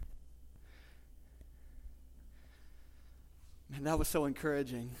That was so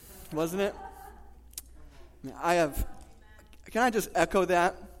encouraging, wasn't it? Can I just echo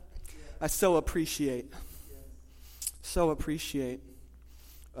that? I so appreciate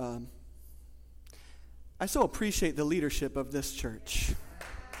the leadership of this church.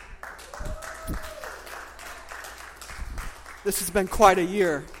 This has been quite a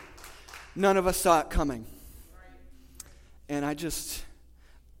year. None of us saw it coming. And I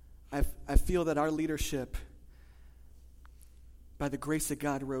feel that our leadership, by the grace of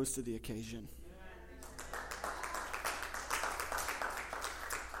God, rose to the occasion.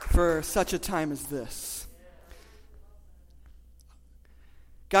 For such a time as this.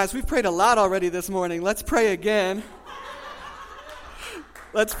 Guys, we've prayed a lot already this morning. Let's pray again.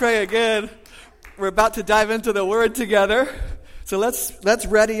 Let's pray again. We're about to dive into the Word together. So let's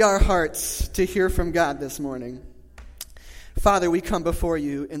ready our hearts to hear from God this morning. Father, we come before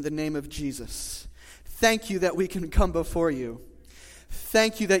you in the name of Jesus. Thank you that we can come before you.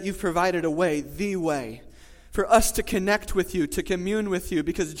 Thank you that you've provided a way, the way, for us to connect with you, to commune with you,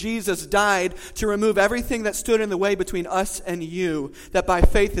 because Jesus died to remove everything that stood in the way between us and you, that by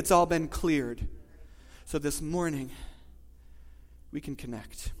faith it's all been cleared. So this morning, we can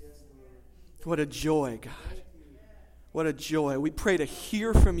connect. What a joy, God. What a joy. We pray to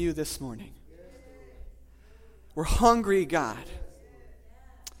hear from you this morning. We're hungry, God.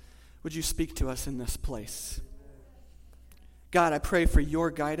 Would you speak to us in this place? God, I pray for your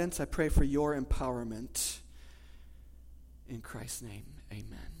guidance. I pray for your empowerment. In Christ's name,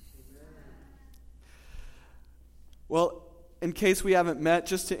 amen. Well, in case we haven't met,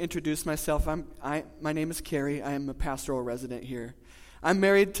 just to introduce myself, my name is Carrie. I am a pastoral resident here. I'm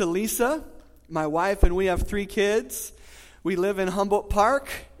married to Lisa, my wife, and we have 3 kids. We live in Humboldt Park.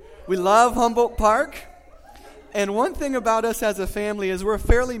 We love Humboldt Park. And one thing about us as a family is we're a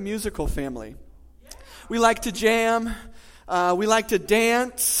fairly musical family. We like to jam. We like to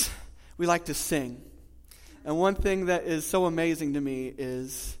dance. We like to sing. And one thing that is so amazing to me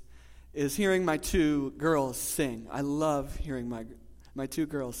is hearing my 2 girls sing. I love hearing my 2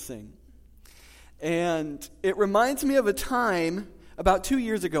 girls sing. And it reminds me of a time about 2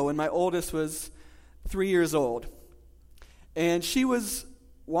 years ago when my oldest was 3 years old. And she was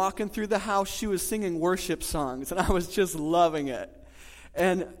walking through the house. She was singing worship songs, and I was just loving it.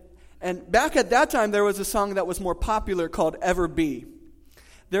 And back at that time, there was a song that was more popular called Ever Be.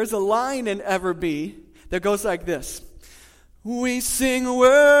 There's a line in Ever Be that goes like this. We sing,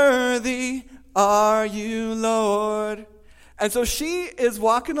 worthy are you, Lord. And so she is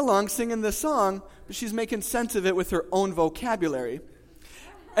walking along singing this song, but she's making sense of it with her own vocabulary.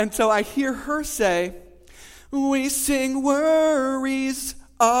 And so I hear her say, we sing, worries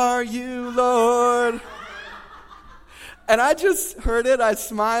are you, Lord. And I just heard it, I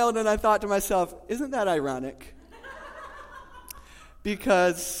smiled, and I thought to myself, isn't that ironic?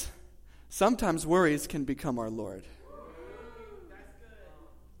 Because sometimes worries can become our Lord.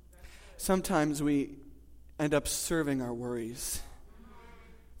 Sometimes we end up serving our worries.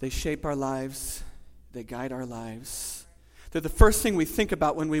 They shape our lives. They guide our lives. They're the first thing we think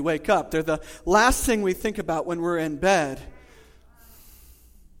about when we wake up. They're the last thing we think about when we're in bed.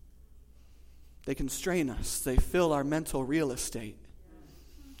 They constrain us. They fill our mental real estate.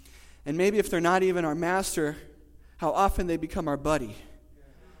 And maybe if they're not even our master, how often they become our buddy.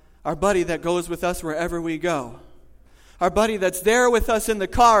 Our buddy that goes with us wherever we go. Our buddy that's there with us in the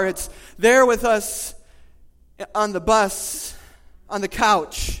car. It's there with us on the bus, on the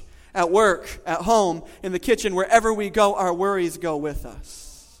couch, at work, at home, in the kitchen. Wherever we go, our worries go with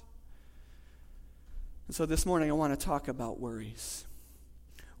us. And so this morning I want to talk about worries.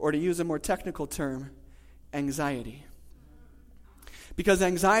 Or to use a more technical term, anxiety. Because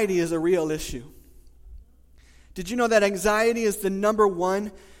anxiety is a real issue. Did you know that anxiety is the number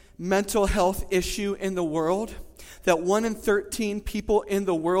 1 mental health issue in the world? That 1 in 13 people in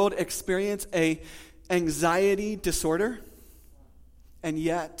the world experience an anxiety disorder? And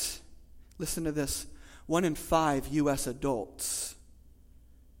yet, listen to this, 1 in 5 U.S. adults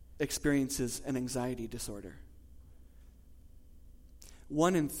experiences an anxiety disorder.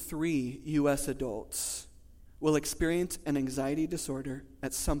 1 in 3 U.S. adults will experience an anxiety disorder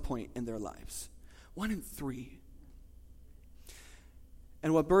at some point in their lives. 1 in 3.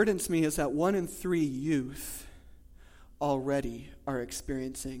 And what burdens me is that 1 in 3 youth already are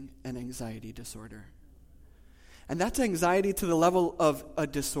experiencing an anxiety disorder. And that's anxiety to the level of a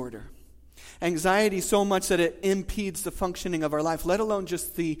disorder. Anxiety so much that it impedes the functioning of our life, let alone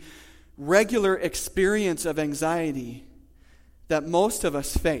just the regular experience of anxiety that most of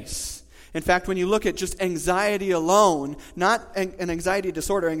us face. In fact, when you look at just anxiety alone, not an anxiety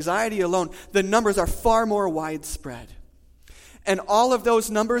disorder, anxiety alone, the numbers are far more widespread. And all of those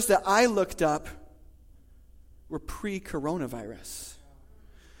numbers that I looked up were pre-coronavirus.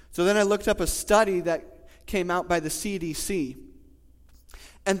 So then I looked up a study that came out by the CDC.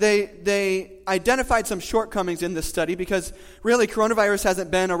 And they identified some shortcomings in this study because really coronavirus hasn't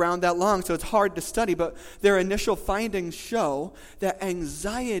been around that long, so it's hard to study. But their initial findings show that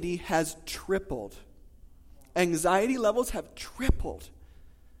anxiety has tripled. Anxiety levels have tripled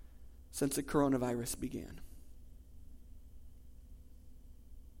since the coronavirus began.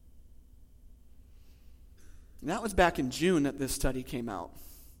 And that was back in June that this study came out.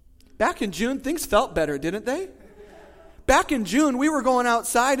 Back in June, things felt better, didn't they? Back in June, we were going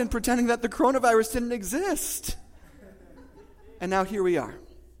outside and pretending that the coronavirus didn't exist. And now here we are.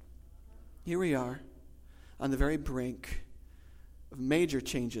 Here we are on the very brink of major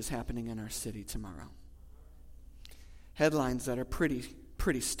changes happening in our city tomorrow. Headlines that are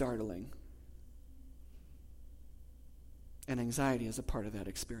pretty startling. And anxiety is a part of that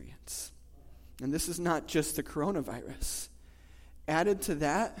experience. And this is not just the coronavirus. Added to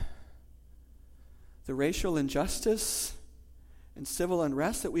that, the racial injustice and civil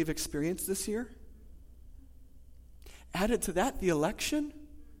unrest that we've experienced this year. Added to that, the election.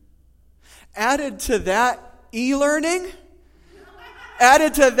 Added to that, e-learning.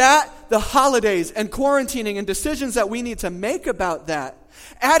 Added to that, the holidays and quarantining and decisions that we need to make about that.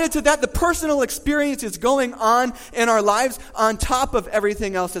 Added to that, the personal experiences going on in our lives on top of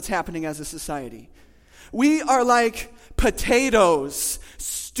everything else that's happening as a society. We are like potatoes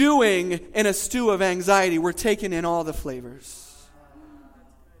stewing in a stew of anxiety. We're taking in all the flavors.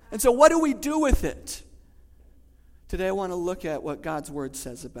 And so what do we do with it? Today I want to look at what God's word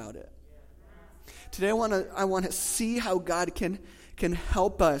says about it. Today I want to see how God can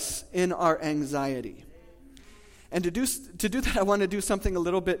help us in our anxiety. And to do that, I want to do something a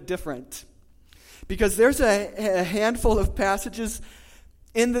little bit different. Because there's a handful of passages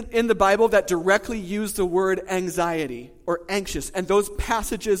in the Bible that directly use the word anxiety or anxious. And those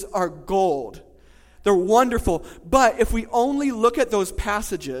passages are gold. They're wonderful. But if we only look at those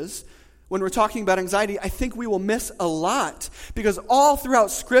passages when we're talking about anxiety, I think we will miss a lot. Because all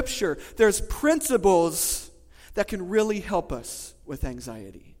throughout Scripture, there's principles that can really help us with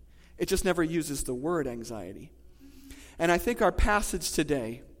anxiety. It just never uses the word anxiety. And I think our passage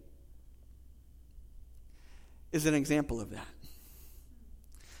today is an example of that.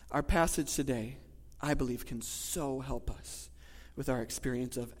 Our passage today, I believe, can so help us with our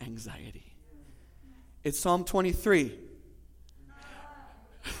experience of anxiety. It's Psalm 23.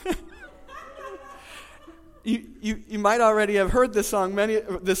 You might already have heard this psalm. Many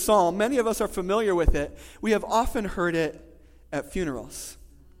of us are familiar with it. We have often heard it at funerals.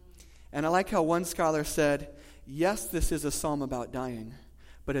 And I like how one scholar said, yes, this is a psalm about dying,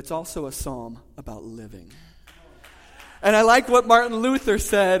 but it's also a psalm about living. And I like what Martin Luther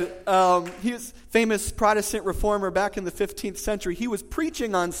said. He was a famous Protestant reformer back in the 15th century. He was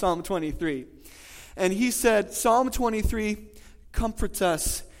preaching on Psalm 23. And he said, Psalm 23 comforts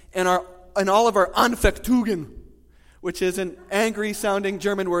us in all of our Anfechtungen, which is an angry-sounding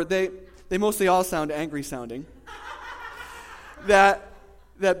German word. They mostly all sound angry-sounding. That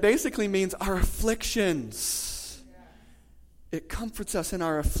basically means our afflictions. It comforts us in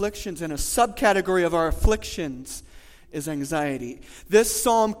our afflictions, and a subcategory of our afflictions is anxiety. This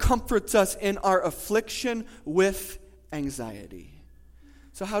psalm comforts us in our affliction with anxiety.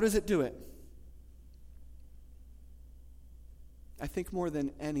 So how does it do it? I think more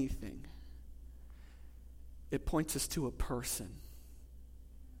than anything, it points us to a person.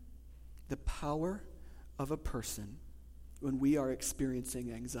 The power of a person when we are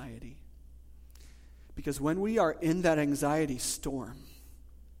experiencing anxiety. Because when we are in that anxiety storm,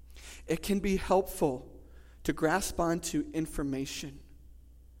 it can be helpful to grasp onto information,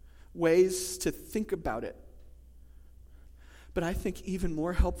 ways to think about it. But I think even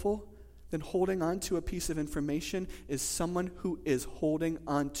more helpful than holding on to a piece of information is someone who is holding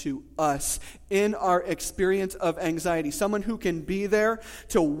on to us in our experience of anxiety. Someone who can be there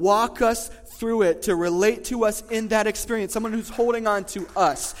to walk us through it, to relate to us in that experience. Someone who's holding on to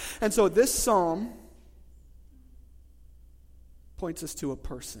us. And so this psalm points us to a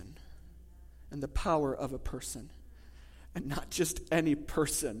person and the power of a person. And not just any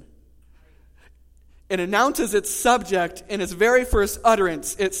person. It announces its subject in its very first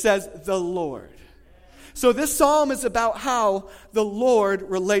utterance. It says, the Lord. So this psalm is about how the Lord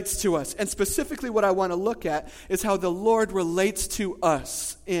relates to us. And specifically what I want to look at is how the Lord relates to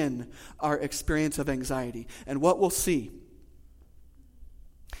us in our experience of anxiety. And what we'll see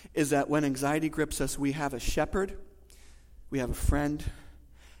is that when anxiety grips us, we have a shepherd, we have a friend,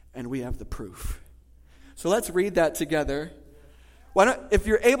 and we have the proof. So let's read that together If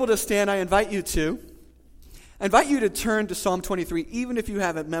you're able to stand, I invite you to. I invite you to turn to Psalm 23, even if you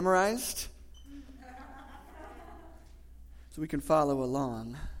haven't memorized, so we can follow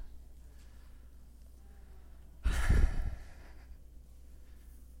along.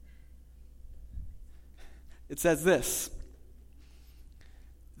 It says this: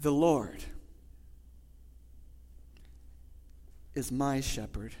 "The Lord is my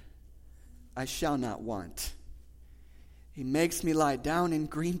shepherd, I shall not want. He makes me lie down in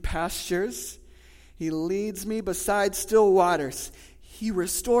green pastures. He leads me beside still waters. He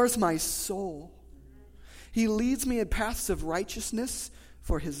restores my soul. He leads me in paths of righteousness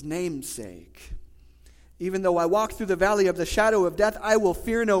for his name's sake. Even though I walk through the valley of the shadow of death, I will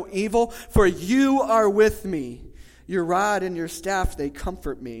fear no evil, for you are with me. Your rod and your staff, they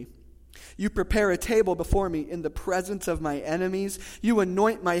comfort me. You prepare a table before me in the presence of my enemies. You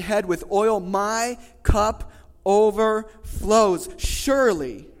anoint my head with oil. My cup overflows.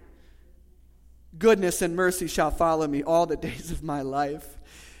 Surely goodness and mercy shall follow me all the days of my life,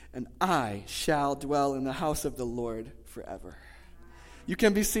 and I shall dwell in the house of the Lord forever." You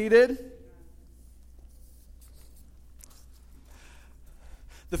can be seated.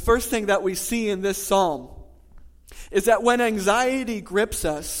 The first thing that we see in this psalm is that when anxiety grips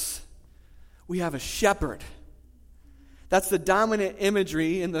us, we have a shepherd. That's the dominant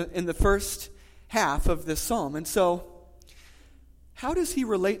imagery in the first half of this psalm. And so, how does he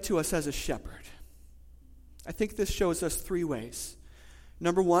relate to us as a shepherd? I think this shows us three ways.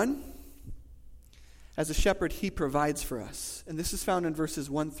 Number one, as a shepherd, he provides for us. And this is found in verses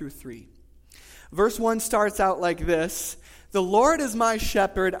 1 through 3. Verse 1 starts out like this: "The Lord is my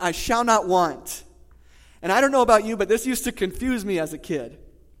shepherd, I shall not want." And I don't know about you, but this used to confuse me as a kid.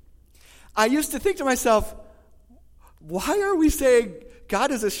 I used to think to myself, why are we saying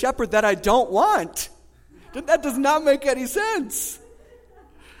God is a shepherd that I don't want? That does not make any sense.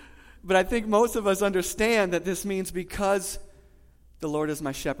 But I think most of us understand that this means because the Lord is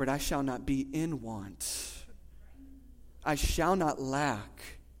my shepherd, I shall not be in want. I shall not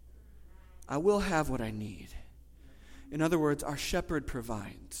lack. I will have what I need. In other words, our shepherd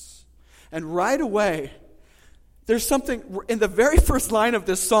provides. And right away, there's something, in the very first line of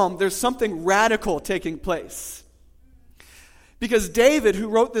this psalm, there's something radical taking place. Because David, who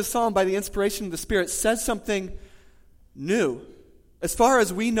wrote this psalm by the inspiration of the Spirit, says something new. As far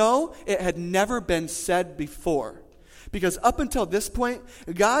as we know, it had never been said before. Because up until this point,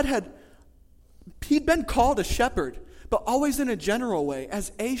 he'd been called a shepherd, but always in a general way,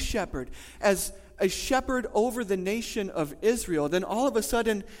 as a shepherd over the nation of Israel. Then all of a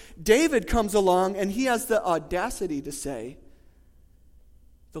sudden, David comes along and he has the audacity to say,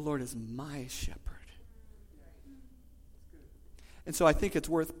 "The Lord is my shepherd." And so I think it's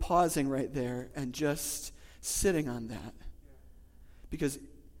worth pausing right there and just sitting on that. Because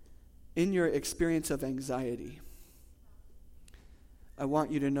in your experience of anxiety, I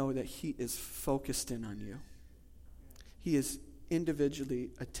want you to know that he is focused in on you. He is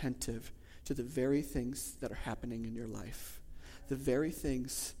individually attentive to the very things that are happening in your life. The very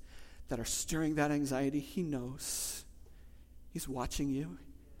things that are stirring that anxiety, he knows. He's watching you.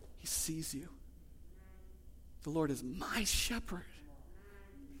 He sees you. The Lord is my shepherd.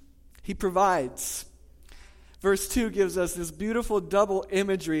 He provides. Verse 2 gives us this beautiful double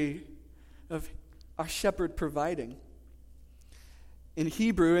imagery of our shepherd providing. In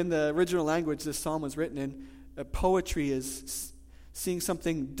Hebrew, in the original language this psalm was written in, poetry is seeing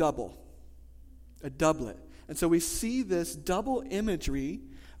something double, a doublet. And so we see this double imagery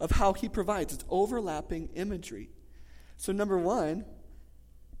of how he provides. It's overlapping imagery. So number one,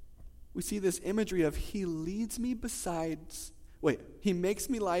 we see this imagery of he makes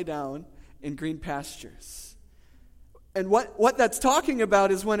me lie down in green pastures. And what that's talking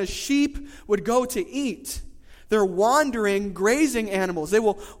about is when a sheep would go to eat, they're wandering, grazing animals. They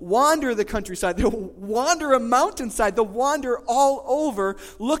will wander the countryside. They will wander a mountainside. They'll wander all over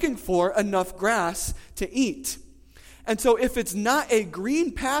looking for enough grass to eat. And so if it's not a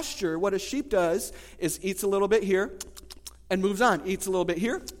green pasture, what a sheep does is eats a little bit here and moves on. Eats a little bit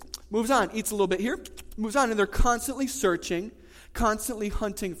here, moves on. Eats a little bit here, moves on. And they're constantly searching, constantly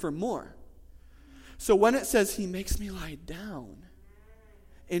hunting for more. So when it says he makes me lie down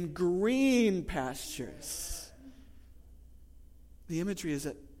in green pastures, the imagery is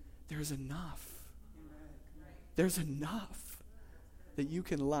that there's enough. There's enough that you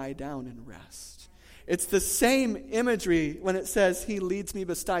can lie down and rest. It's the same imagery when it says he leads me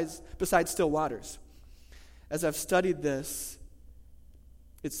beside still waters. As I've studied this,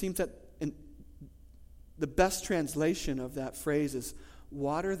 it seems that the best translation of that phrase is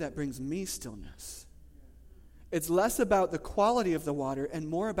water that brings me stillness. It's less about the quality of the water and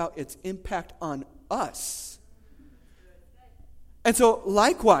more about its impact on us. And so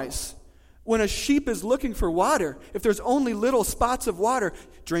likewise, when a sheep is looking for water, if there's only little spots of water,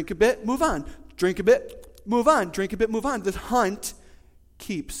 drink a bit, move on. Drink a bit, move on. Drink a bit, move on. The hunt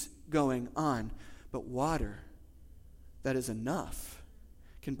keeps going on. But water that is enough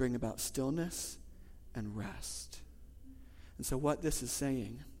can bring about stillness and rest. And so what this is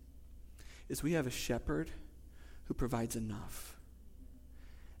saying is we have a shepherd who provides enough.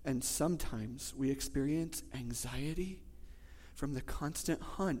 And sometimes we experience anxiety from the constant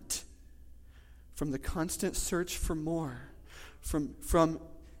hunt, from the constant search for more, from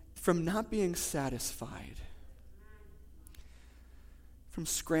not being satisfied, from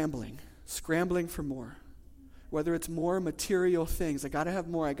scrambling for more. Whether it's more material things, I got to have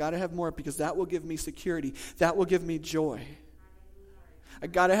more because that will give me security, that will give me joy. I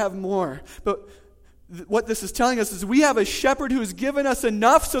got to have more. But what this is telling us is we have a shepherd who's given us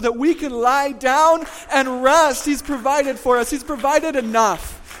enough so that we can lie down and rest. He's provided for us. He's provided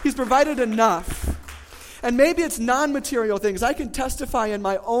enough. He's provided enough. And maybe it's non-material things. I can testify in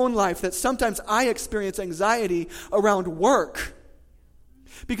my own life that sometimes I experience anxiety around work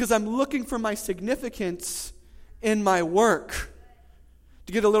because I'm looking for my significance in my work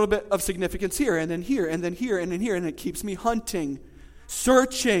to get a little bit of significance here and then here and then here and then here, and it keeps me hunting,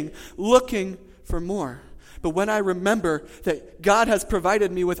 searching, looking for more. But when I remember that God has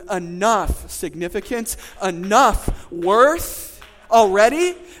provided me with enough significance, enough worth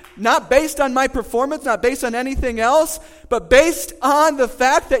already, not based on my performance, not based on anything else, but based on the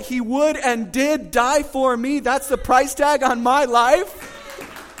fact that He would and did die for me, that's the price tag on my life.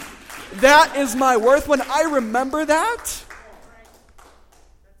 That is my worth. When I remember that,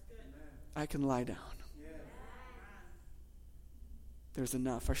 I can lie down. There's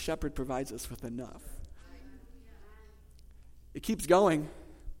enough. Our shepherd provides us with enough. It keeps going.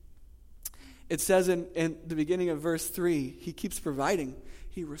 It says in the beginning of verse 3, He keeps providing.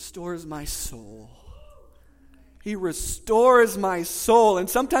 He restores my soul. He restores my soul. And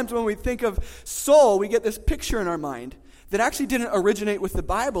sometimes when we think of soul, we get this picture in our mind that actually didn't originate with the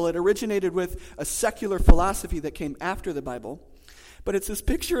Bible. It originated with a secular philosophy that came after the Bible. But it's this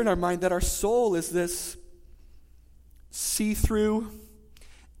picture in our mind that our soul is this see-through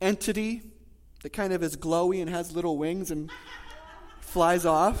entity that kind of is glowy and has little wings and flies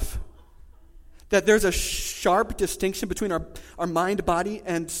off. That there's a sharp distinction between our mind, body,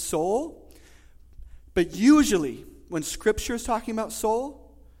 and soul. But usually, when Scripture is talking about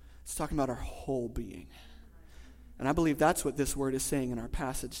soul, it's talking about our whole being. And I believe that's what this word is saying in our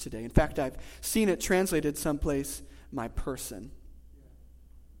passage today. In fact, I've seen it translated someplace, my person.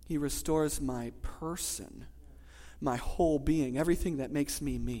 He restores my person, my whole being, everything that makes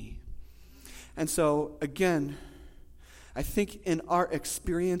me me. And so, again, I think in our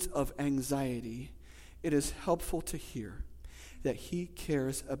experience of anxiety, it is helpful to hear that He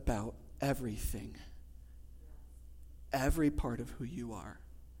cares about everything, every part of who you are.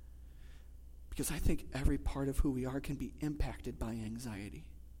 Because I think every part of who we are can be impacted by anxiety.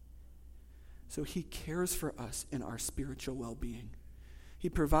 So He cares for us in our spiritual well-being. He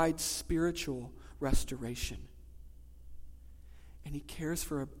provides spiritual restoration. And He cares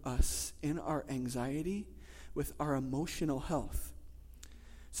for us in our anxiety with our emotional health.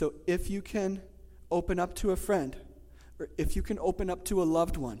 So if you can open up to a friend, or if you can open up to a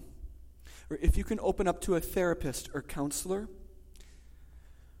loved one, or if you can open up to a therapist or counselor,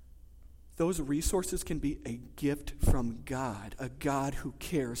 those resources can be a gift from God, a God who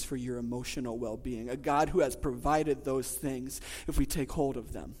cares for your emotional well-being, a God who has provided those things if we take hold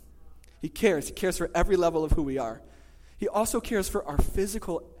of them. He cares. He cares for every level of who we are. He also cares for our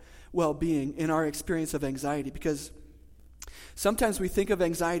physical well-being in our experience of anxiety, because sometimes we think of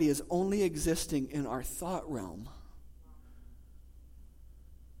anxiety as only existing in our thought realm.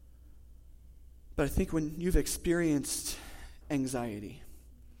 But I think when you've experienced anxiety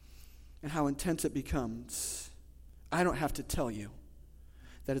and how intense it becomes, I don't have to tell you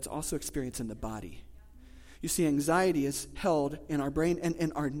that it's also experienced in the body. You see, anxiety is held in our brain and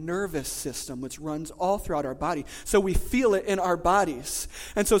in our nervous system, which runs all throughout our body. So we feel it in our bodies.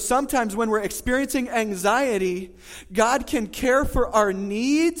 And so sometimes when we're experiencing anxiety, God can care for our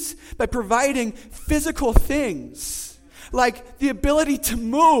needs by providing physical things, like the ability to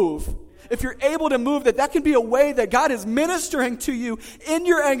move. If you're able to move, that can be a way that God is ministering to you in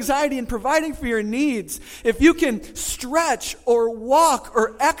your anxiety and providing for your needs. If you can stretch or walk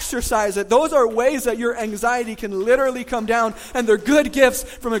or exercise it, those are ways that your anxiety can literally come down, and they're good gifts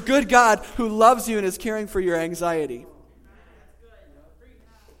from a good God who loves you and is caring for your anxiety.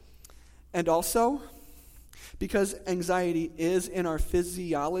 And also, because anxiety is in our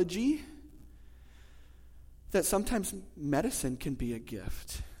physiology, that sometimes medicine can be a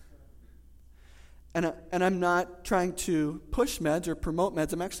gift. And I'm not trying to push meds or promote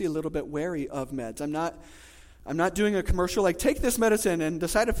meds. I'm actually a little bit wary of meds. I'm not doing a commercial like, take this medicine and the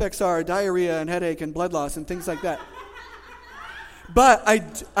side effects are diarrhea and headache and blood loss and things like that. But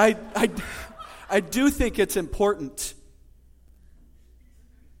I do think it's important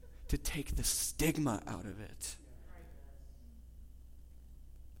to take the stigma out of it.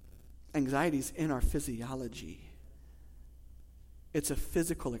 Anxiety's in our physiology. It's a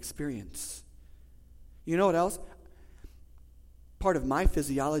physical experience. You know what else? Part of my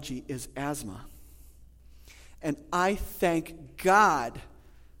physiology is asthma. And I thank God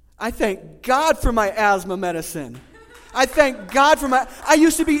for my asthma medicine. I thank God for I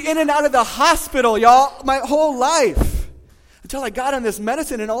used to be in and out of the hospital, y'all, my whole life. Until I got on this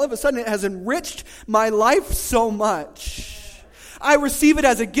medicine, and all of a sudden it has enriched my life so much. I receive it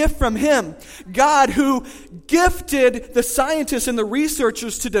as a gift from Him. God who gifted the scientists and the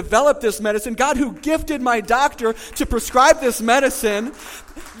researchers to develop this medicine. God who gifted my doctor to prescribe this medicine.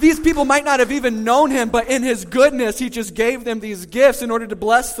 These people might not have even known Him, but in His goodness, He just gave them these gifts in order to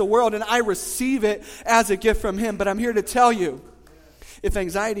bless the world, and I receive it as a gift from Him. But I'm here to tell you, if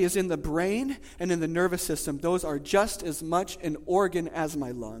anxiety is in the brain and in the nervous system, those are just as much an organ as my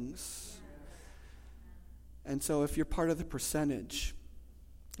lungs. And so if you're part of the percentage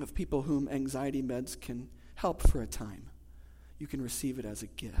of people whom anxiety meds can help for a time, you can receive it as a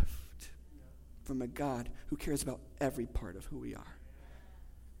gift from a God who cares about every part of who we are.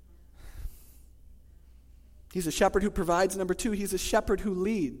 He's a shepherd who provides. Number 2, He's a shepherd who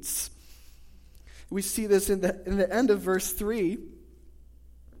leads. We see this in the end of verse 3.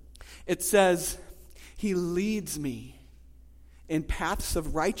 It says, He leads me in paths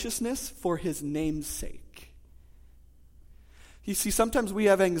of righteousness for His name's sake. You see, sometimes we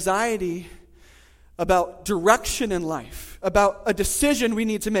have anxiety about direction in life, about a decision we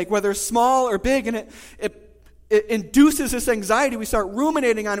need to make, whether small or big, and it induces this anxiety. We start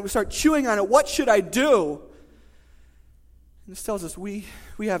ruminating on it. We start chewing on it. What should I do? And this tells us we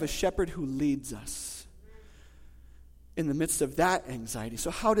have a shepherd who leads us in the midst of that anxiety. So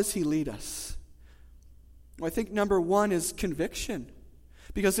how does He lead us? Well, I think number 1 is conviction,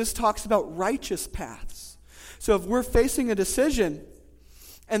 because this talks about righteous paths. So if we're facing a decision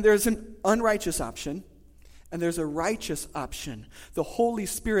and there's an unrighteous option and there's a righteous option, the Holy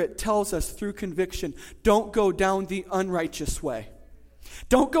Spirit tells us through conviction, don't go down the unrighteous way.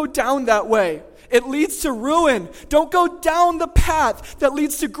 Don't go down that way. It leads to ruin. Don't go down the path that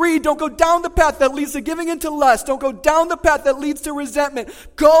leads to greed. Don't go down the path that leads to giving into lust. Don't go down the path that leads to resentment.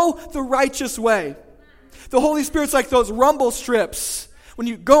 Go the righteous way. The Holy Spirit's like those rumble strips when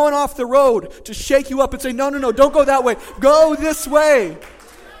you're going off the road to shake you up and say, no, don't go that way. Go this way.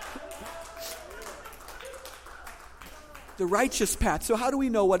 The righteous path. So how do we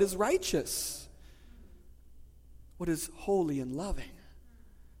know what is righteous? What is holy and loving?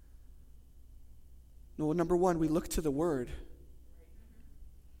 Well, number 1, we look to the Word.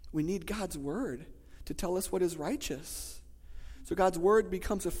 We need God's Word to tell us what is righteous. So God's Word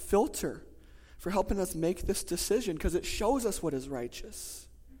becomes a filter for helping us make this decision because it shows us what is righteous.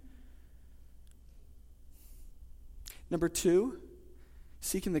 Number 2,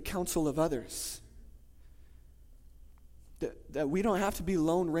 seeking the counsel of others. That we don't have to be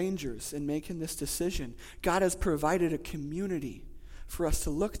lone rangers in making this decision. God has provided a community for us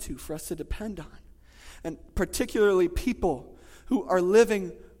to look to, for us to depend on. And particularly people who are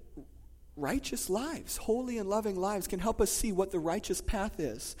living righteous lives, holy and loving lives, can help us see what the righteous path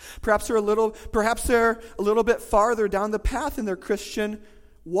is. Perhaps they're a little bit farther down the path in their Christian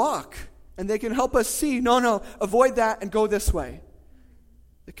walk, and they can help us see, no, avoid that and go this way.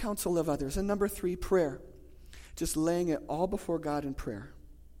 The counsel of others. And number 3, prayer. Just laying it all before God in prayer.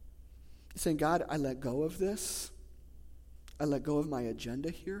 Saying, God, I let go of this. I let go of my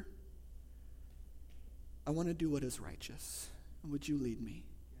agenda here. I want to do what is righteous. And would you lead me?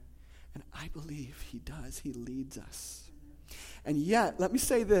 And I believe He does. He leads us. And yet, let me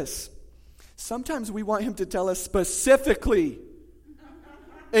say this. Sometimes we want Him to tell us specifically,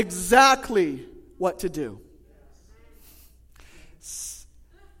 exactly what to do.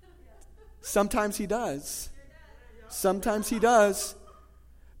 Sometimes He does. Sometimes He does.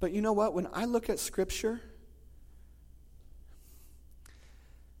 But you know what? When I look at Scripture,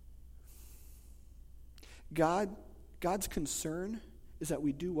 God's concern is that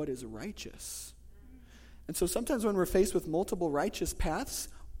we do what is righteous. And so sometimes when we're faced with multiple righteous paths,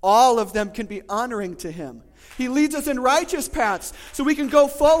 all of them can be honoring to him. He leads us in righteous paths so we can go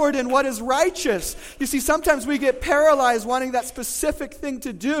forward in what is righteous. You see, sometimes we get paralyzed wanting that specific thing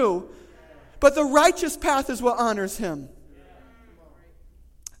to do, but the righteous path is what honors him.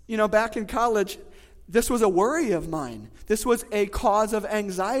 You know, back in college, this was a worry of mine. This was a cause of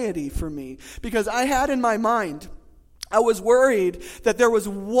anxiety for me because I had in my mind, I was worried that there was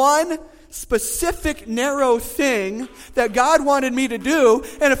one specific narrow thing that God wanted me to do,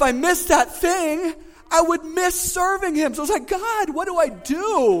 and if I missed that thing, I would miss serving him. So I was like, God, what do I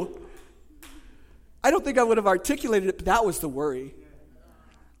do? I don't think I would have articulated it, but that was the worry.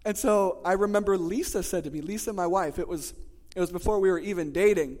 And so I remember Lisa said to me, Lisa, my wife, it was before we were even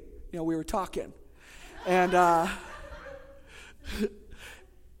dating. You know, we were talking. And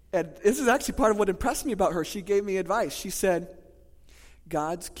and this is actually part of what impressed me about her. She gave me advice. She said,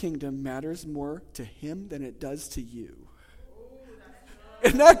 God's kingdom matters more to him than it does to you.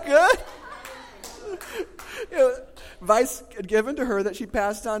 Isn't that good? You know, advice given to her that she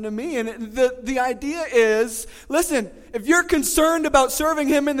passed on to me. And the idea is, listen, if you're concerned about serving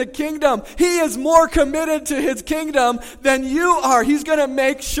him in the kingdom, he is more committed to his kingdom than you are. He's going to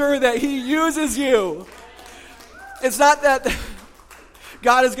make sure that he uses you. It's not that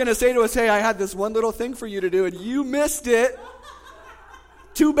God is going to say to us, hey, I had this one little thing for you to do and you missed it.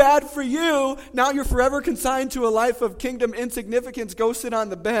 Too bad for you. Now you're forever consigned to a life of kingdom insignificance. Go sit on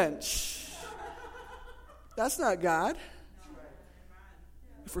the bench. That's not God.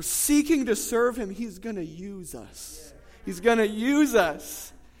 If we're seeking to serve him, he's going to use us. He's going to use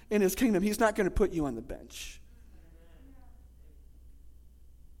us in his kingdom. He's not going to put you on the bench.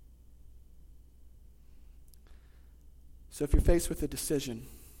 So if you're faced with a decision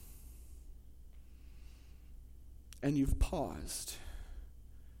and you've paused,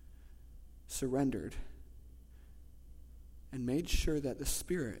 surrendered, and made sure that the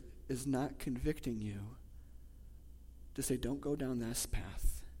Spirit is not convicting you to say, don't go down this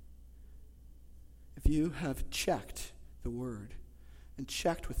path. If you have checked the Word and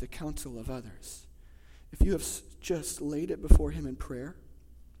checked with the counsel of others, if you have just laid it before him in prayer,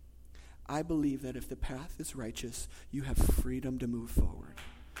 I believe that if the path is righteous, you have freedom to move forward.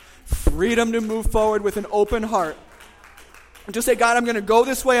 Freedom to move forward with an open heart. And just say, God, I'm going to go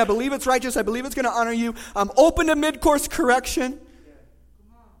this way. I believe it's righteous. I believe it's going to honor you. I'm open to mid-course correction.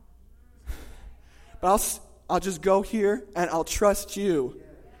 But I'll just go here and I'll trust you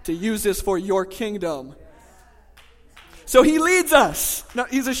to use this for your kingdom. So he leads us. Now,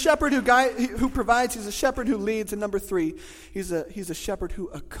 he's a shepherd who provides. He's a shepherd who leads. And number 3, he's a shepherd who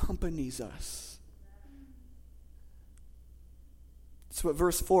accompanies us. That's what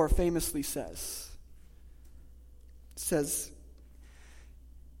verse 4 famously says. It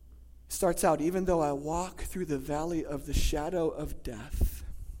starts out, even though I walk through the valley of the shadow of death.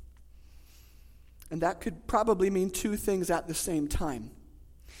 And that could probably mean 2 things at the same time.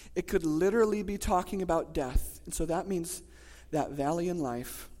 It could literally be talking about death. And so that means that valley in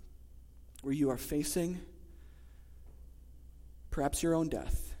life where you are facing perhaps your own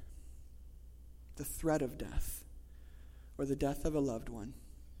death, the threat of death, or the death of a loved one,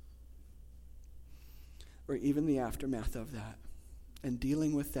 or even the aftermath of that, and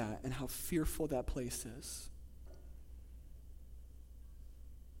dealing with that and how fearful that place is.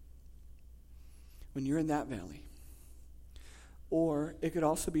 When you're in that valley. Or it could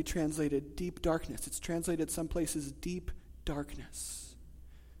also be translated deep darkness. It's translated some places deep darkness.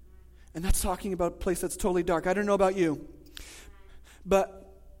 And that's talking about a place that's totally dark. I don't know about you,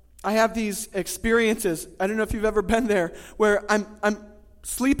 but I have these experiences. I don't know if you've ever been there, where I'm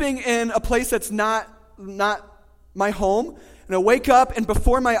sleeping in a place that's not my home, and I wake up, and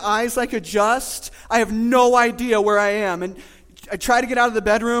before my eyes adjust, I have no idea where I am. And I try to get out of the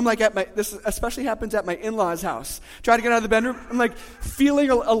bedroom, this especially happens at my in-laws' house. Try to get out of the bedroom. I'm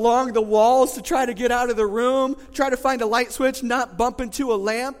feeling along the walls to try to get out of the room, try to find a light switch, not bump into a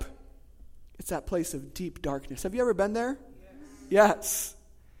lamp. It's that place of deep darkness. Have you ever been there? Yes.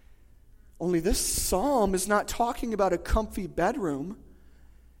 Only this psalm is not talking about a comfy bedroom.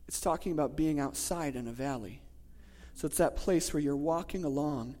 It's talking about being outside in a valley. So it's that place where you're walking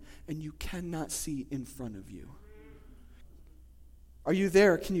along and you cannot see in front of you. Are you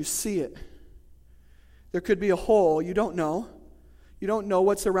there? Can you see it? There could be a hole. You don't know. You don't know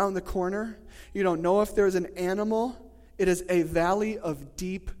what's around the corner. You don't know if there's an animal. It is a valley of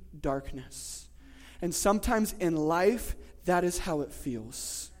deep darkness. And sometimes in life, that is how it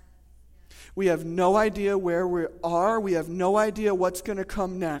feels. We have no idea where we are. We have no idea what's going to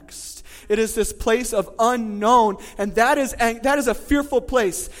come next. It is this place of unknown, and that is a fearful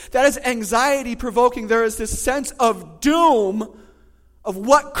place. That is anxiety-provoking. There is this sense of doom of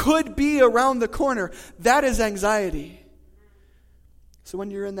what could be around the corner. That is anxiety. So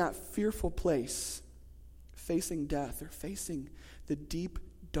when you're in that fearful place, facing death or facing the deep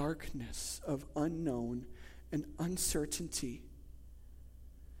darkness of unknown and uncertainty,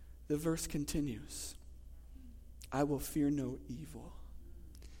 the verse continues, I will fear no evil.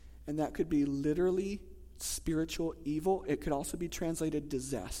 And that could be literally spiritual evil. It could also be translated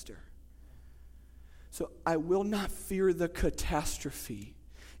disaster. So I will not fear the catastrophe.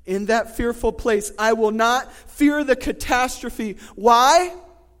 In that fearful place, I will not fear the catastrophe. Why?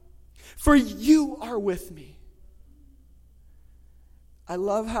 For you are with me. I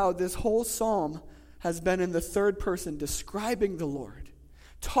love how this whole psalm has been in the third person, describing the Lord,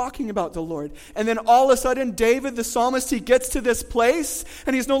 talking about the Lord. And then all of a sudden, David, the psalmist, he gets to this place,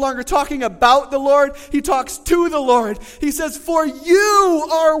 and he's no longer talking about the Lord, he talks to the Lord. He says, for you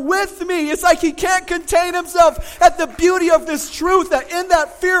are with me. It's like he can't contain himself at the beauty of this truth, that in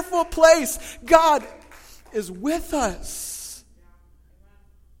that fearful place, God is with us.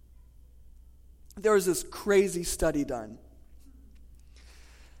 There was this crazy study done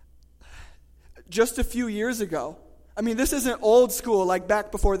just a few years ago. I mean, this isn't old school, like back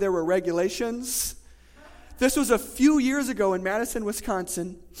before there were regulations. This was a few years ago in Madison,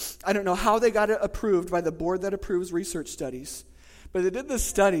 Wisconsin. I don't know how they got it approved by the board that approves research studies. But they did this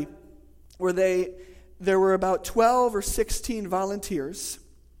study where there were about 12 or 16 volunteers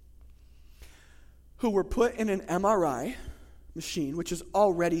who were put in an MRI machine, which is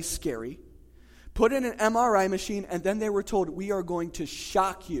already scary. Put in an MRI machine, and then they were told, we are going to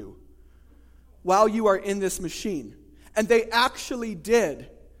shock you while you are in this machine. And they actually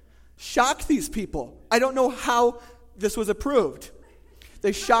did shock these people. I don't know how this was approved.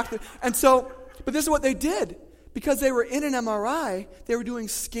 They shocked them. And so, but this is what they did. Because they were in an MRI, they were doing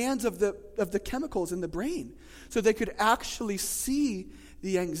scans of the chemicals in the brain. So they could actually see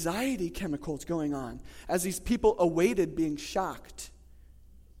the anxiety chemicals going on as these people awaited being shocked.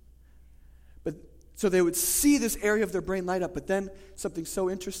 So they would see this area of their brain light up, but then something so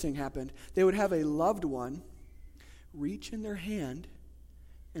interesting happened. They would have a loved one reach in their hand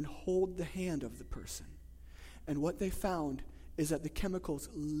and hold the hand of the person. And what they found is that the chemicals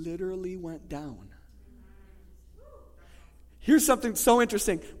literally went down. Here's something so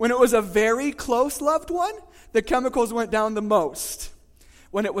interesting. When it was a very close loved one, the chemicals went down the most.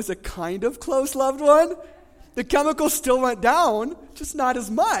 When it was a kind of close loved one, the chemicals still went down, just not as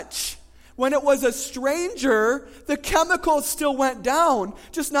much. When it was a stranger, the chemicals still went down,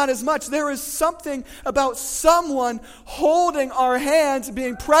 just not as much. There is something about someone holding our hands,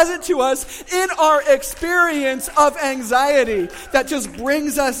 being present to us in our experience of anxiety that just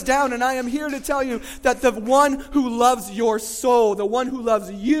brings us down. And I am here to tell you that the one who loves your soul, the one who loves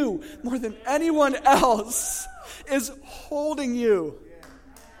you more than anyone else, is holding you.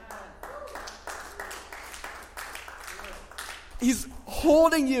 He's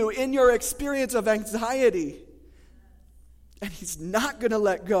holding you in your experience of anxiety. And he's not going to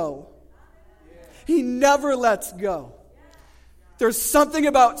let go. He never lets go. There's something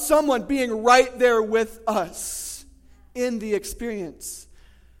about someone being right there with us in the experience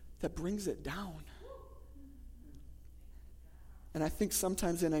that brings it down. And I think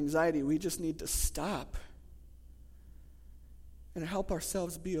sometimes in anxiety, we just need to stop and help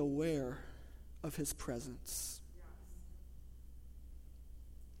ourselves be aware of his presence.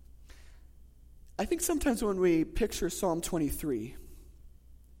 I think sometimes when we picture Psalm 23,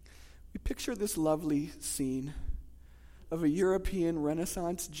 we picture this lovely scene of a European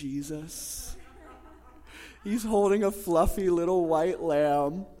Renaissance Jesus. He's holding a fluffy little white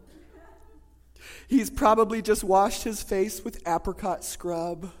lamb. He's probably just washed his face with apricot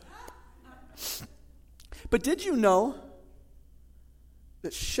scrub. But did you know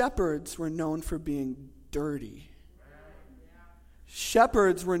that shepherds were known for being dirty?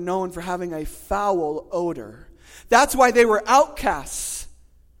 Shepherds were known for having a foul odor. That's why they were outcasts.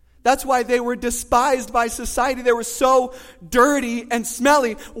 That's why they were despised by society. They were so dirty and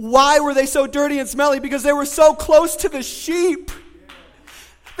smelly. Why were they so dirty and smelly? Because they were so close to the sheep.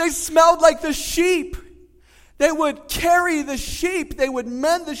 They smelled like the sheep. They would carry the sheep. They would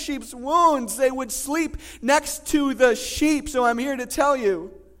mend the sheep's wounds. They would sleep next to the sheep. So I'm here to tell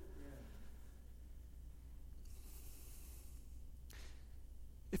you,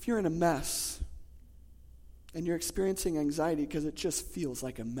 if you're in a mess and you're experiencing anxiety because it just feels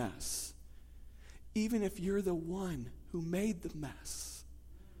like a mess, even if you're the one who made the mess,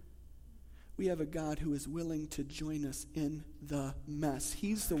 we have a God who is willing to join us in the mess.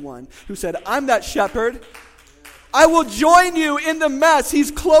 He's the one who said, I'm that shepherd. I will join you in the mess.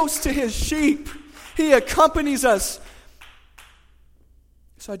 He's close to his sheep. He accompanies us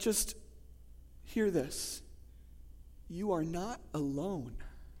So I just hear this. You are not alone.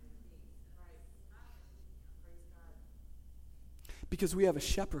 Because we have a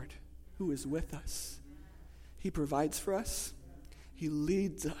shepherd who is with us. He provides for us. He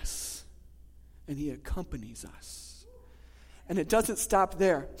leads us. And he accompanies us. And it doesn't stop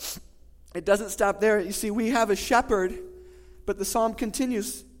there. It doesn't stop there. You see, we have a shepherd, but the psalm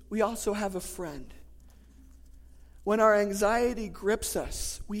continues. We also have a friend. When our anxiety grips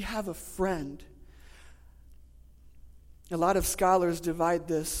us, we have a friend. A lot of scholars divide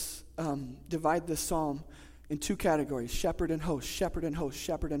this psalm in two categories: shepherd and host, shepherd and host,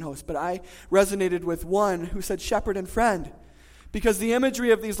 shepherd and host. But I resonated with one who said shepherd and friend, because the imagery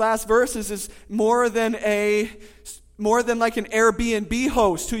of these last verses is more than like an Airbnb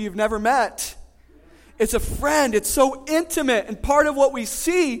host who you've never met. It's a friend. It's so intimate, and part of what we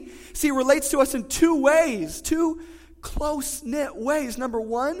see relates to us in two ways, two close-knit ways. Number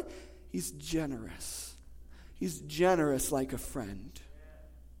one, he's generous. He's generous like a friend.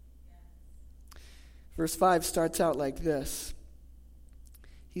 Verse 5 starts out like this.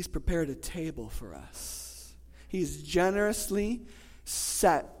 He's prepared a table for us. He's generously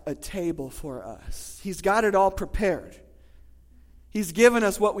set a table for us. He's got it all prepared. He's given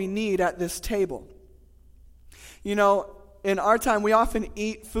us what we need at this table. You know, in our time, we often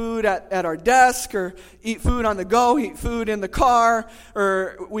eat food at our desk, or eat food on the go, eat food in the car,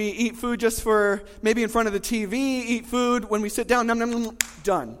 or we eat food just for maybe in front of the TV, eat food when we sit down, nom, nom, nom,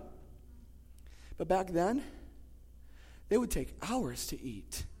 done. But back then, they would take hours to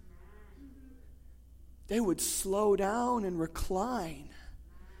eat. They would slow down and recline.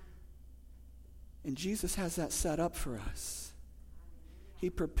 And Jesus has that set up for us.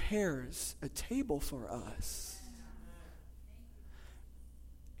 He prepares a table for us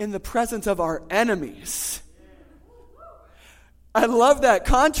in the presence of our enemies. I love that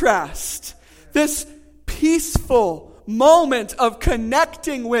contrast. This peaceful moment of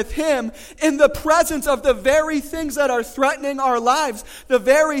connecting with Him in the presence of the very things that are threatening our lives, the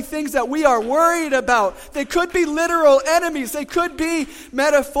very things that we are worried about. They could be literal enemies. They could be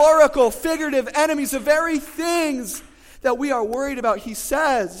metaphorical, figurative enemies. The very things that we are worried about. He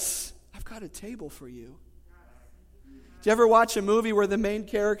says, I've got a table for you. Do you ever watch a movie where the main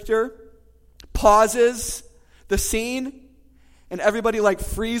character pauses the scene and everybody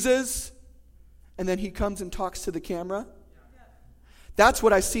freezes, and then he comes and talks to the camera? That's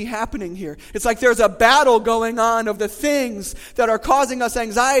what I see happening here. It's like there's a battle going on of the things that are causing us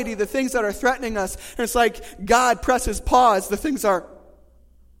anxiety, the things that are threatening us. And it's like God presses pause. The things are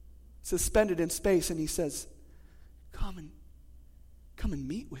suspended in space, and He says, come and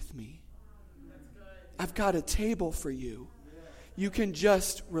meet with me. I've got a table for you. You can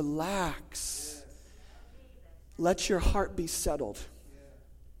just relax. Let your heart be settled.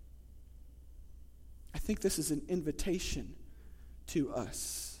 I think this is an invitation to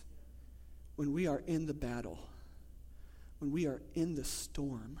us when we are in the battle, when we are in the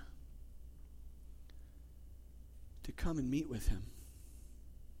storm, to come and meet with Him,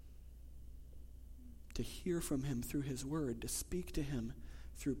 to hear from Him through His Word, to speak to Him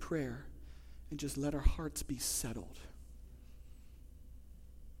through prayer, and just let our hearts be settled.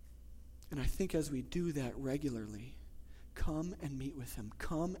 And I think as we do that regularly, come and meet with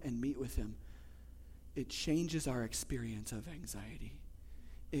Him, it changes our experience of anxiety.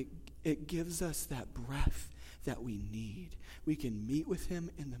 It gives us that breath that we need. We can meet with Him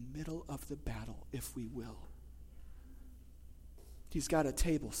in the middle of the battle if we will. He's got a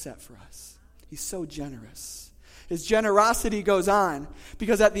table set for us. He's so generous. His generosity goes on,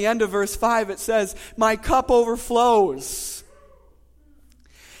 because at the end of verse 5 it says, my cup overflows.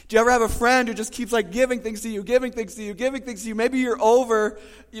 Do you ever have a friend who just keeps giving things to you? Maybe you're over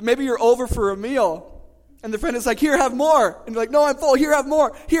for a meal, and the friend is like, here, have more. And you're like, no, I'm full. Here, have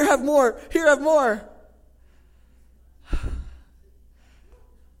more. Here, have more. Here, have more.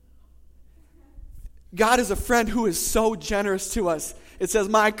 God is a friend who is so generous to us. It says,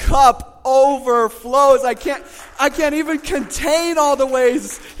 my cup overflows. I can't even contain all the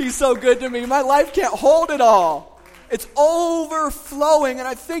ways He's so good to me. My life can't hold it all. It's overflowing. And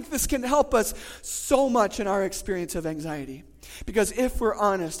I think this can help us so much in our experience of anxiety. Because if we're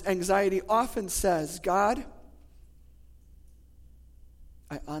honest, anxiety often says, God,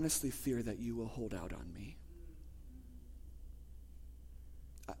 I honestly fear that you will hold out on me.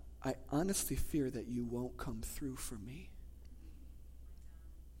 I honestly fear that you won't come through for me.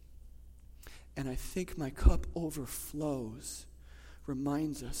 And I think my cup overflows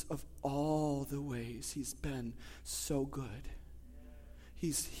reminds us of all the ways He's been so good.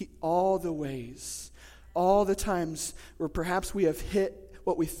 All the ways, all the times where perhaps we have hit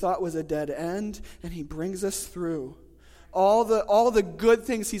what we thought was a dead end, and he brings us through. All the good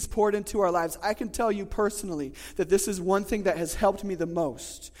things he's poured into our lives. I can tell you personally that this is one thing that has helped me the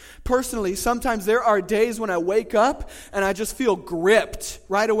most. Personally, sometimes there are days when I wake up and I just feel gripped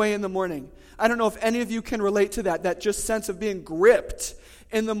right away in the morning. I don't know if any of you can relate to that just sense of being gripped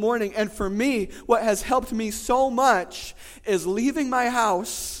in the morning. And for me, what has helped me so much is leaving my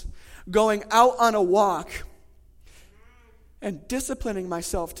house, going out on a walk, and disciplining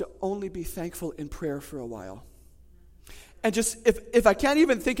myself to only be thankful in prayer for a while. And just, if I can't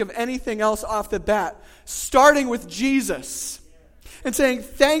even think of anything else off the bat, starting with Jesus and saying,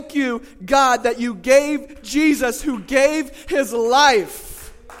 thank you, God, that you gave Jesus, who gave his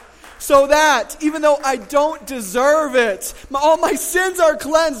life, so that even though I don't deserve it, all my sins are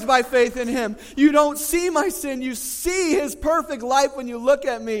cleansed by faith in him. You don't see my sin. You see his perfect life when you look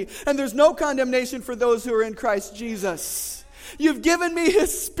at me. And there's no condemnation for those who are in Christ Jesus. You've given me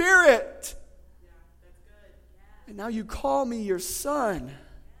his Spirit. And now you call me your son.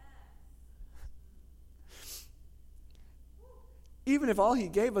 Even if all he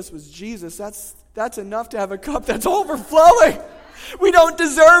gave us was Jesus, that's enough to have a cup that's overflowing. We don't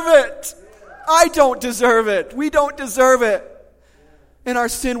deserve it. I don't deserve it. We don't deserve it. In our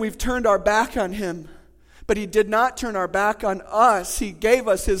sin, we've turned our back on him. But he did not turn our back on us. He gave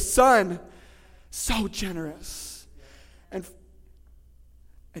us his son. So generous.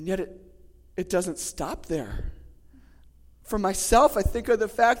 And yet it doesn't stop there. For myself, I think of the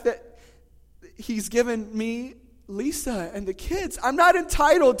fact that he's given me Lisa and the kids. I'm not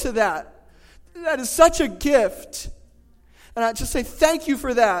entitled to that. That is such a gift. And I just say thank you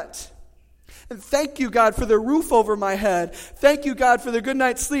for that. And thank you, God, for the roof over my head. Thank you, God, for the good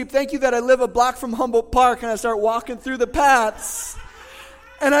night's sleep. Thank you that I live a block from Humboldt Park and I start walking through the paths.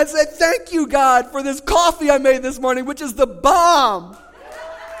 And I say thank you, God, for this coffee I made this morning, which is the bomb.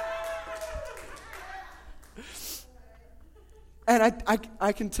 And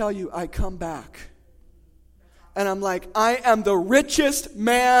I can tell you, I come back. And I'm like, I am the richest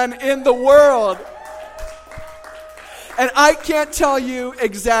man in the world. And I can't tell you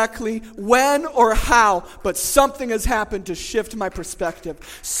exactly when or how, but something has happened to shift my perspective.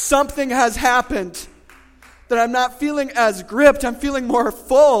 Something has happened that I'm not feeling as gripped. I'm feeling more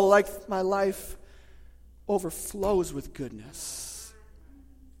full, like my life overflows with goodness.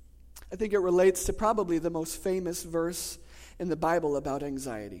 I think it relates to probably the most famous verse in the Bible about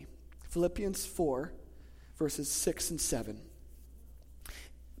anxiety. Philippians 4, verses 6 and 7.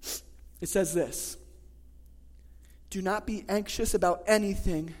 It says this: do not be anxious about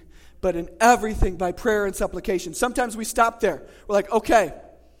anything, but in everything by prayer and supplication. Sometimes we stop there. We're like, okay,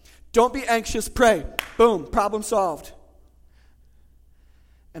 don't be anxious, pray. Boom, problem solved.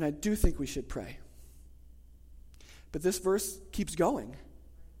 And I do think we should pray. But this verse keeps going.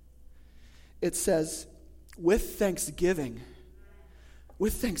 It says, with thanksgiving,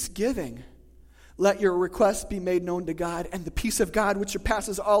 let your requests be made known to God, and the peace of God, which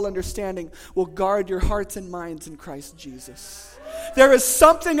surpasses all understanding, will guard your hearts and minds in Christ Jesus. There is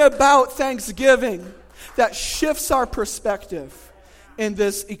something about thanksgiving that shifts our perspective in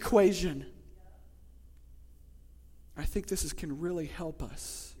this equation. I think this can really help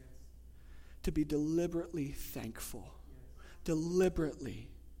us to be deliberately thankful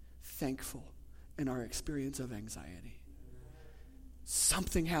in our experience of anxiety.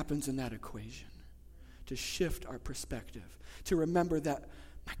 Something happens in that equation to shift our perspective, to remember that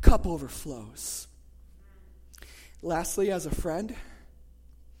my cup overflows. Lastly, as a friend,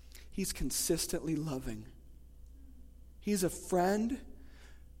 he's consistently loving. He's a friend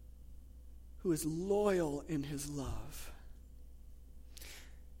who is loyal in his love.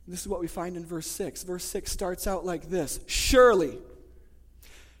 This is what we find in verse 6. Verse 6 starts out like this: surely,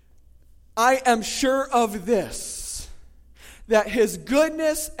 I am sure of this, that his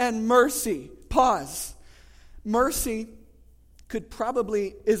goodness and mercy, pause. Mercy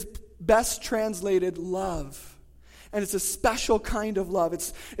is best translated love. And it's a special kind of love.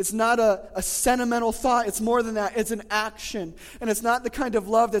 It's not a sentimental thought. It's more than that. It's an action. And it's not the kind of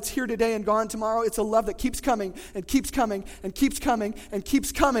love that's here today and gone tomorrow. It's a love that keeps coming and keeps coming and keeps coming and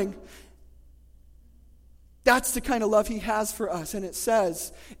keeps coming. That's the kind of love he has for us. And it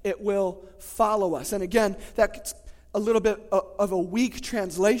says it will follow us. And again, that's a little bit of a weak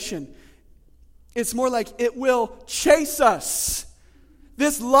translation. It's more like it will chase us.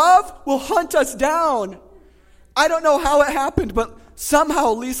 This love will hunt us down. I don't know how it happened, but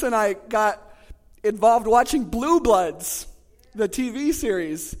somehow Lisa and I got involved watching Blue Bloods, the TV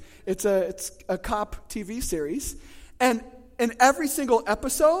series. It's a cop TV series. And in every single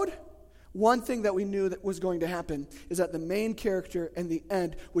episode, One thing that we knew that was going to happen is that the main character in the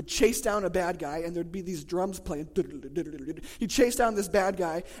end would chase down a bad guy, and there'd be these drums playing. He'd chase down this bad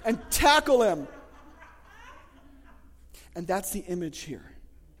guy and tackle him. And that's the image here.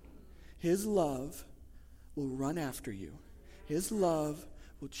 His love will run after you. His love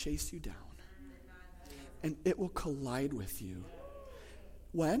will chase you down. And it will collide with you.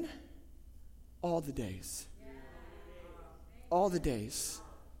 When? All the days. All the days.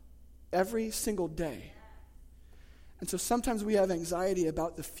 Every single day. And so sometimes we have anxiety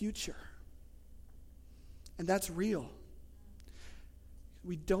about the future. And that's real.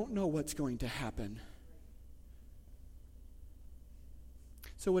 We don't know what's going to happen.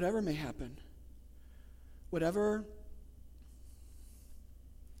 So whatever may happen, whatever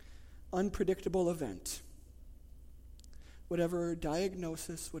unpredictable event, whatever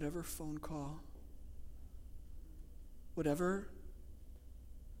diagnosis, whatever phone call, whatever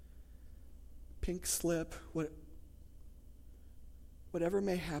pink slip, whatever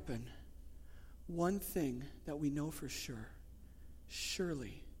may happen, one thing that we know for sure,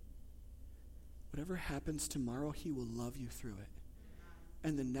 surely, whatever happens tomorrow, he will love you through it.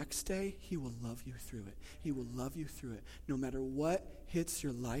 And the next day, he will love you through it. He will love you through it. No matter what hits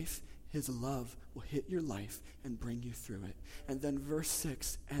your life, his love will hit your life and bring you through it. And then verse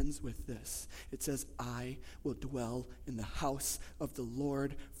 6 ends with this. It says, I will dwell in the house of the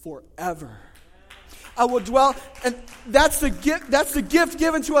Lord forever. I will dwell, and that's the gift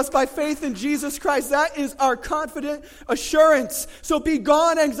given to us by faith in Jesus Christ. That is our confident assurance. So be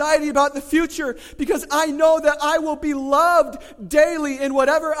gone anxiety about the future, because I know that I will be loved daily in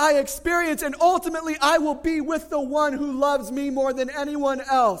whatever I experience, and ultimately I will be with the one who loves me more than anyone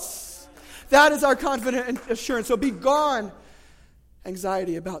else. That is our confident assurance. So be gone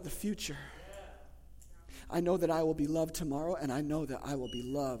anxiety about the future. I know that I will be loved tomorrow, and I know that I will be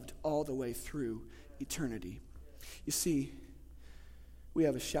loved all the way through eternity. You see, we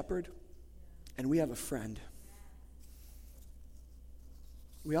have a shepherd and we have a friend.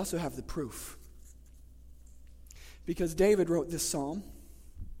 We also have the proof. Because David wrote this psalm,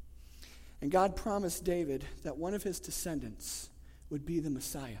 and God promised David that one of his descendants would be the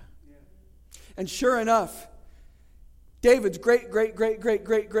Messiah. And sure enough, David's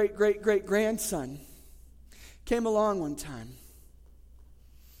great-grandson came along one time.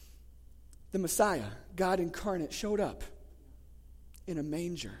 The Messiah, God incarnate, showed up in a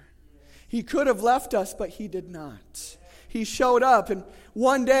manger. He could have left us, but he did not. He showed up, and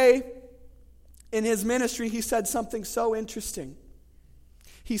one day in his ministry, he said something so interesting.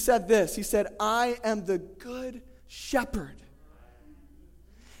 He said this, he said, I am the good shepherd.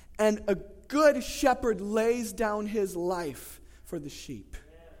 And a good shepherd lays down his life for the sheep.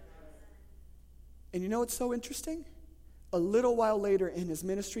 And you know what's so interesting? A little while later in his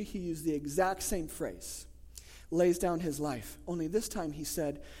ministry, he used the exact same phrase. Lays down his life. Only this time he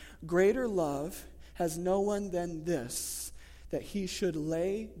said, greater love has no one than this, that he should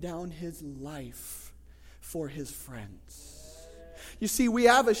lay down his life for his friends. You see, we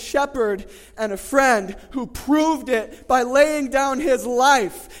have a shepherd and a friend who proved it by laying down his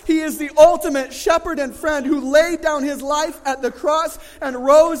life. He is the ultimate shepherd and friend who laid down his life at the cross and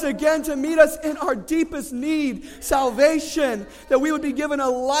rose again to meet us in our deepest need, salvation, that we would be given a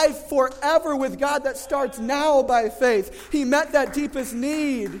life forever with God that starts now by faith. He met that deepest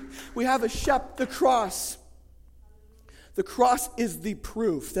need. We have the cross. The cross is the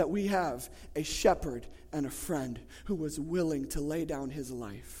proof that we have a shepherd and a friend who was willing to lay down his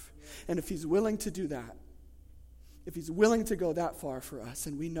life. And if he's willing to do that, if he's willing to go that far for us,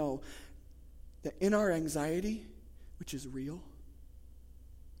 and we know that in our anxiety, which is real,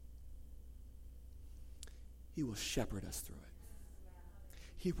 he will shepherd us through it.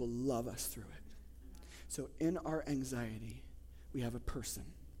 He will love us through it. So in our anxiety, we have a person.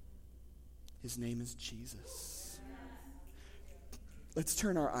 His name is Jesus. Let's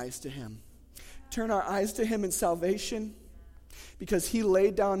turn our eyes to him. Turn our eyes to him in salvation, because he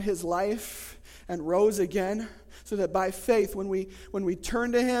laid down his life and rose again, so that by faith, when we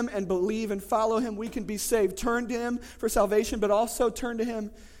turn to him and believe and follow him, we can be saved. Turn to him for salvation, but also turn to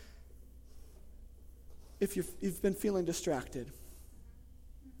him if you've been feeling distracted.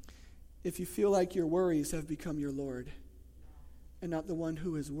 If you feel like your worries have become your Lord and not the one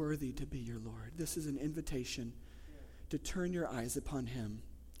who is worthy to be your Lord. This is an invitation to turn your eyes upon him.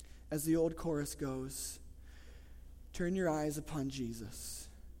 As the old chorus goes, turn your eyes upon Jesus.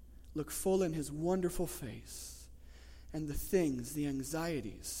 Look full in his wonderful face, and the things, the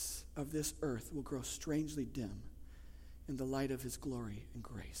anxieties of this earth will grow strangely dim in the light of his glory and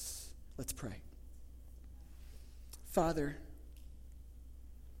grace. Let's pray. Father,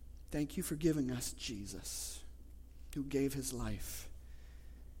 Thank you for giving us Jesus, who gave his life.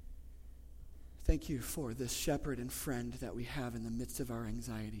 Thank you for this shepherd and friend that we have in the midst of our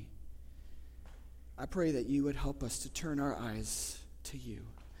anxiety. I pray that you would help us to turn our eyes to you,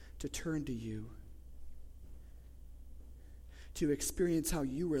 to turn to you, to experience how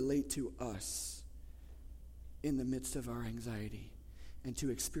you relate to us in the midst of our anxiety, and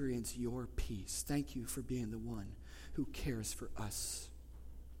to experience your peace. Thank you for being the one who cares for us.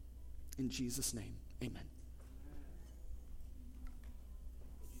 In Jesus' name, amen.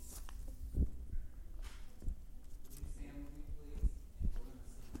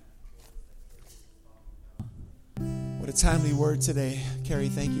 What a timely word today. Carrie,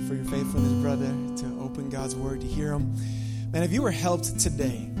 thank you for your faithfulness, brother, to open God's word, to hear him. Man, if you were helped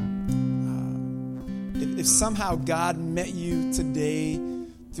today, if somehow God met you today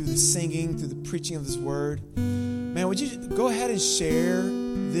through the singing, through the preaching of this word, man, would you go ahead and share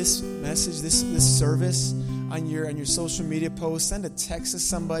this message, this service on your social media post? Send a text to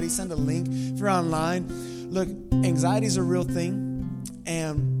somebody, send a link if you're online. Look, anxiety is a real thing,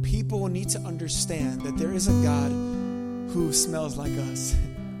 and people need to understand that there is a God who smells like us,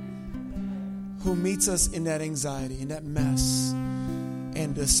 who meets us in that anxiety, in that mess.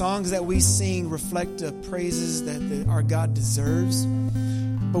 And the songs that we sing reflect the praises that our God deserves.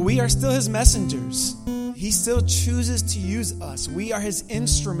 But we are still his messengers. He still chooses to use us. We are his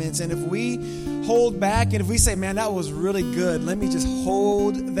instruments. And if we hold back and if we say, man, that was really good, let me just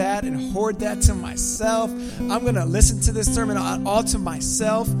hold that and hoard that to myself. I'm going to listen to this sermon all to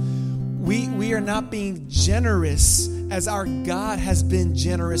myself. We are not being generous as our God has been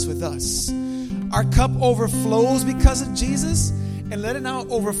generous with us. Our cup overflows because of Jesus, and let it now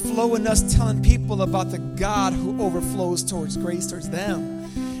overflow in us telling people about the God who overflows towards grace towards them.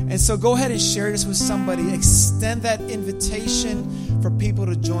 And so go ahead and share this with somebody. Extend that invitation for people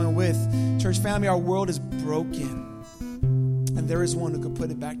to join with. Church family, our world is broken, and there is one who can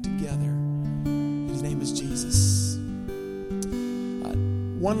put it back together. His name is Jesus.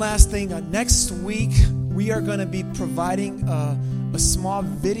 One last thing. Next week, we are going to be providing a small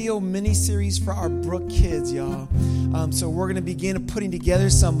video mini-series for our Brook kids, y'all. So we're going to begin putting together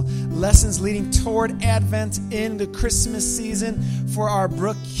some lessons leading toward Advent in the Christmas season for our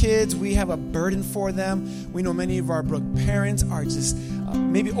Brook kids. We have a burden for them. We know many of our Brook parents are just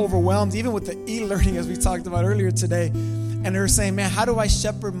maybe overwhelmed, even with the e-learning as we talked about earlier today. And they're saying, man, how do I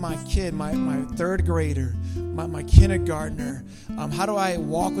shepherd my kid, my third grader, my kindergartner? How do I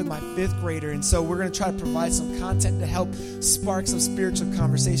walk with my fifth grader? And so we're going to try to provide some content to help spark some spiritual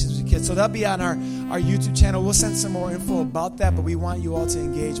conversations with kids. So that'll be on our YouTube channel. We'll send some more info about that, but we want you all to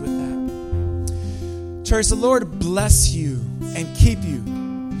engage with that. Church, the Lord bless you and keep you.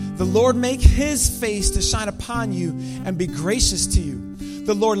 The Lord make his face to shine upon you and be gracious to you.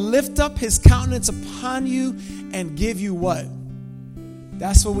 The Lord lift up his countenance upon you and give you what?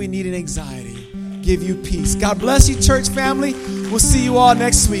 That's what we need in anxiety. Give you peace. God bless you, church family. We'll see you all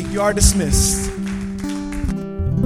next week. You are dismissed.